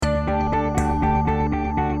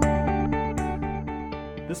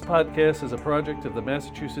This podcast is a project of the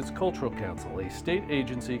Massachusetts Cultural Council, a state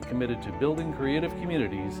agency committed to building creative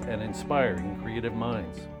communities and inspiring creative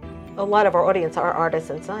minds. A lot of our audience are artists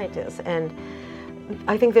and scientists, and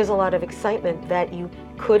I think there's a lot of excitement that you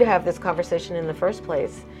could have this conversation in the first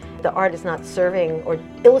place. The art is not serving or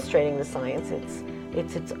illustrating the science,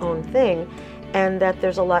 it's its own thing, and that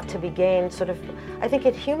there's a lot to be gained. I think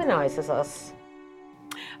it humanizes us.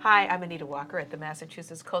 Hi, I'm Anita Walker at the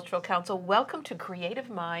Massachusetts Cultural Council. Welcome to Creative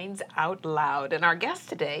Minds Out Loud. And our guest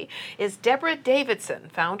today is Deborah Davidson,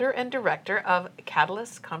 founder and director of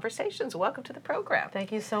Catalyst Conversations. Welcome to the program.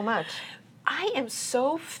 Thank you so much. I am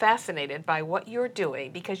so fascinated by what you're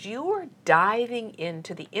doing because you are diving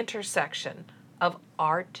into the intersection of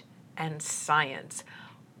art and science.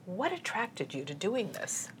 What attracted you to doing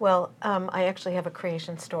this? Well, I actually have a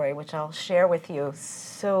creation story, which I'll share with you.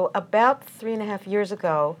 So about 3.5 years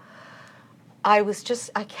ago, I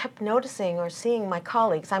kept noticing or seeing my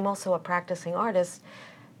colleagues, I'm also a practicing artist,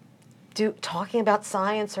 talking about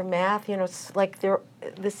science or math, it's like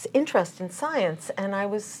this interest in science, and I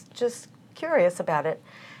was just curious about it.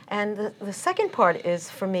 And the second part is,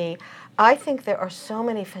 for me, I think there are so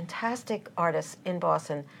many fantastic artists in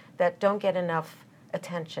Boston that don't get enough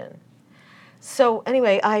attention. So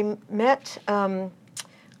anyway, I met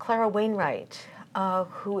Clara Wainwright,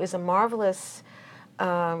 who is a marvelous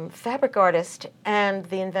fabric artist and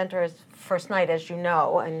the inventor of First Night, as you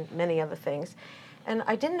know, and many other things. And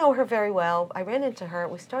I didn't know her very well. I ran into her.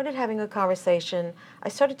 We started having a conversation. I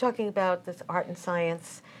started talking about this art and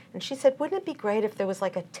science. And she said, wouldn't it be great if there was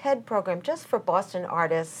like a TED program just for Boston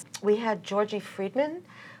artists? We had Georgie Friedman,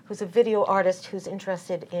 who's a video artist who's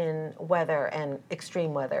interested in weather and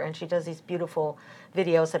extreme weather. And she does these beautiful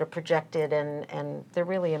videos that are projected, and they're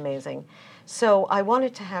really amazing. So I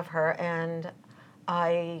wanted to have her, and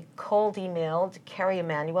I cold emailed Kerry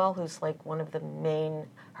Emanuel, who's like one of the main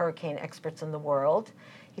hurricane experts in the world.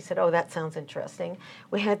 He said, oh, that sounds interesting.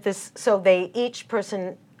 We had this, so they, each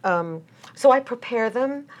person, so I prepare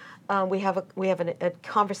them. We have a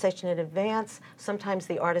conversation in advance. Sometimes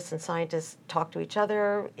the artists and scientists talk to each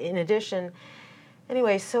other in addition.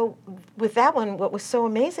 Anyway, so with that one, what was so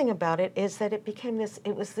amazing about it is that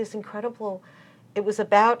it was this incredible, it was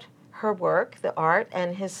about her work, the art,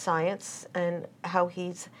 and his science, and how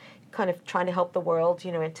he's kind of trying to help the world,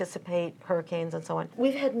 anticipate hurricanes and so on.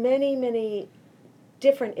 We've had many, many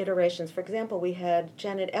different iterations. For example, we had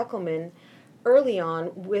Janet Eckelman early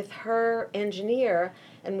on with her engineer,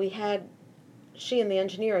 and she and the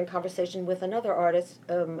engineer in conversation with another artist,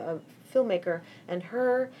 a filmmaker, and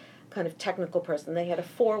her kind of technical person. They had a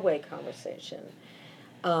four-way conversation.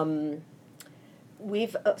 So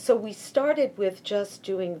we started with just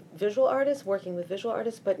doing visual artists, working with visual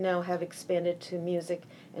artists, but now have expanded to music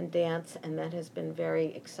and dance, and that has been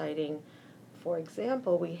very exciting. For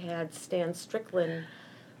example, we had Stan Strickland,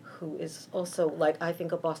 who is also, I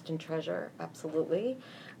think, a Boston treasure, absolutely.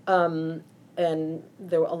 And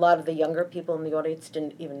there were a lot of the younger people in the audience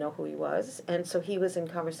didn't even know who he was. And so he was in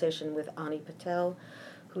conversation with Ani Patel,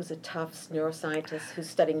 who's a Tufts neuroscientist who's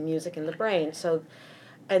studying music in the brain. So,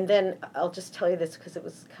 and then I'll just tell you this because it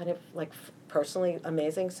was kind of personally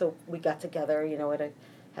amazing. So we got together,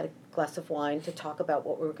 had a glass of wine to talk about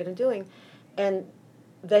what we were going to doing. And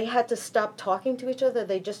they had to stop talking to each other.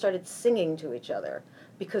 They just started singing to each other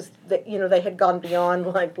because they had gone beyond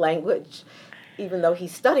language, even though he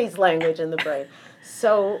studies language in the brain.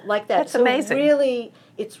 So like that. That's amazing. Really,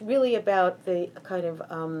 it's really about the kind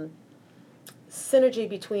of synergy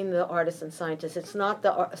between the artists and scientists. It's not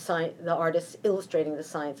the artists illustrating the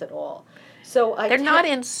science at all. So they're not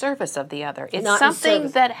in service of the other. It's not something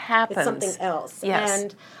that happens. It's something else. Yes.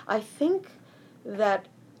 And I think that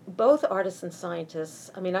both artists and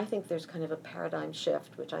scientists, I think there's kind of a paradigm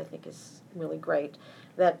shift, which I think is really great,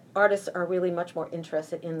 that artists are really much more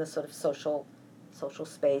interested in the sort of social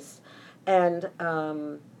space, and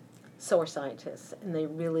so are scientists. And they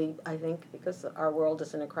really, I think, because our world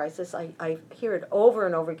is in a crisis, I hear it over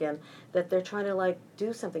and over again, that they're trying to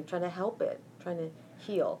do something, trying to help it, trying to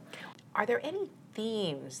heal. Are there any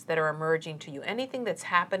themes that are emerging to you? Anything that's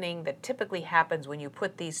happening that typically happens when you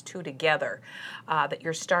put these two together that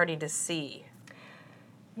you're starting to see?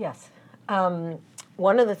 Yes.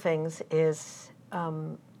 One of the things is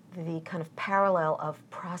the kind of parallel of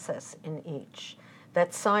process in each.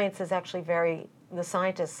 That science is actually the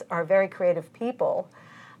scientists are very creative people,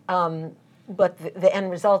 but the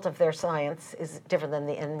end result of their science is different than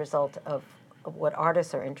the end result of what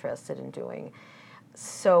artists are interested in doing.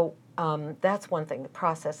 So that's one thing, the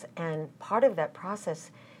process. And part of that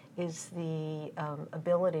process is the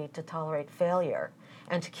ability to tolerate failure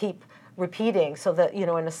and to keep repeating, so that,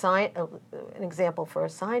 an example for a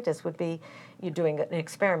scientist would be you're doing an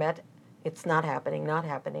experiment, it's not happening,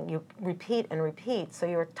 you repeat and repeat, so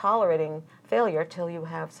you're tolerating failure till you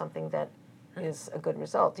have something that is a good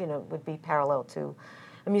result. Would be parallel to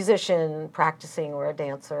a musician practicing, or a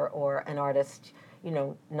dancer, or an artist,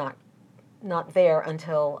 not there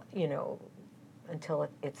until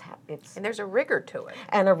it's And there's a rigor to it.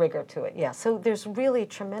 And a rigor to it, yeah. So there's really a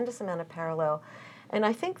tremendous amount of parallel. And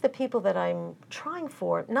I think the people that I'm trying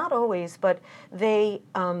for, not always, but they,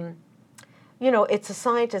 it's a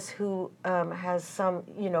scientist who has some,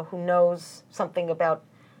 who knows something about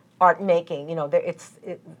art making.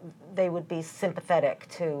 They would be sympathetic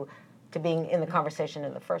to being in the conversation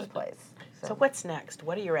in the first place. So what's next?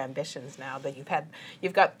 What are your ambitions now that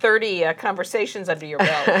you've got 30 conversations under your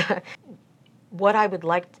belt? What I would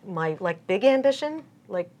like, my big ambition,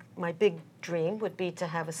 my big dream would be to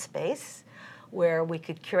have a space where we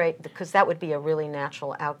could curate, because that would be a really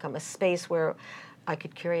natural outcome, a space where I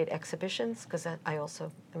could curate exhibitions, because I also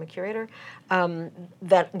am a curator,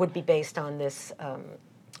 that would be based on this,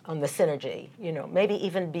 on the synergy, maybe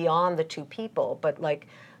even beyond the two people, but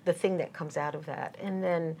the thing that comes out of that. And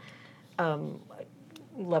then I'd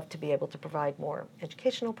love to be able to provide more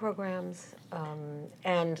educational programs,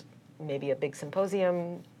 and maybe a big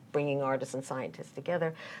symposium bringing artists and scientists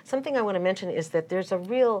together. Something I want to mention is that there's a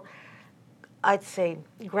real, I'd say,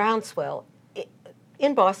 groundswell.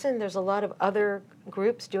 In Boston, there's a lot of other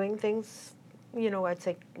groups doing things, I'd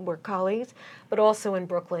say we're colleagues, but also in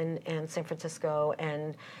Brooklyn and San Francisco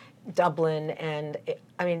and Dublin. And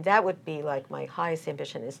that would be my highest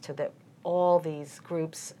ambition, is that all these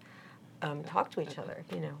groups talk to each other,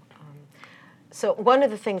 So one of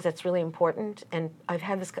the things that's really important, and I've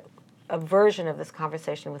had a version of this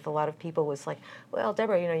conversation with a lot of people, was well,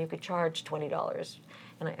 Deborah, you could charge $20.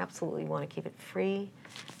 And I absolutely want to keep it free,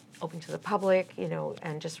 open to the public,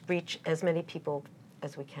 and just reach as many people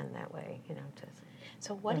as we can that way,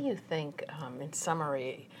 So what do you think, in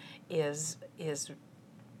summary, is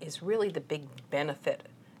really the big benefit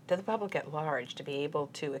to the public at large to be able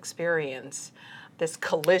to experience this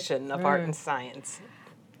collision of art and science?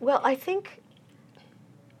 Well, I think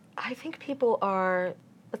people are,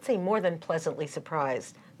 let's say, more than pleasantly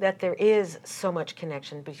surprised that there is so much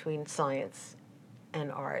connection between science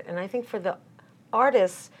and art. And I think for the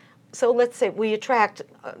artists, so let's say we attract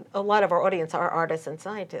a lot of our audience are artists and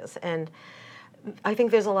scientists, and I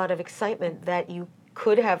think there's a lot of excitement that you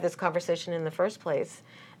could have this conversation in the first place,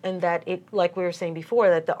 and that it, like we were saying before,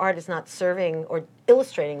 that the art is not serving or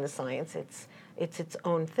illustrating the science, it's its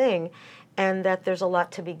own thing, and that there's a lot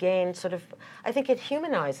to be gained. I think it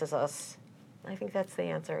humanizes us. I think that's the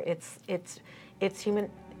answer. It's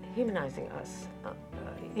humanizing us,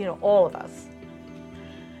 all of us.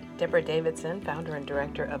 Deborah Davidson, founder and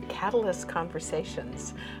director of Catalyst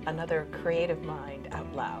Conversations, another creative mind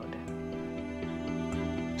out loud.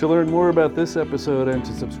 To learn more about this episode and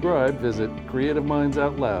to subscribe, visit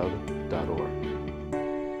creativemindsoutloud.org.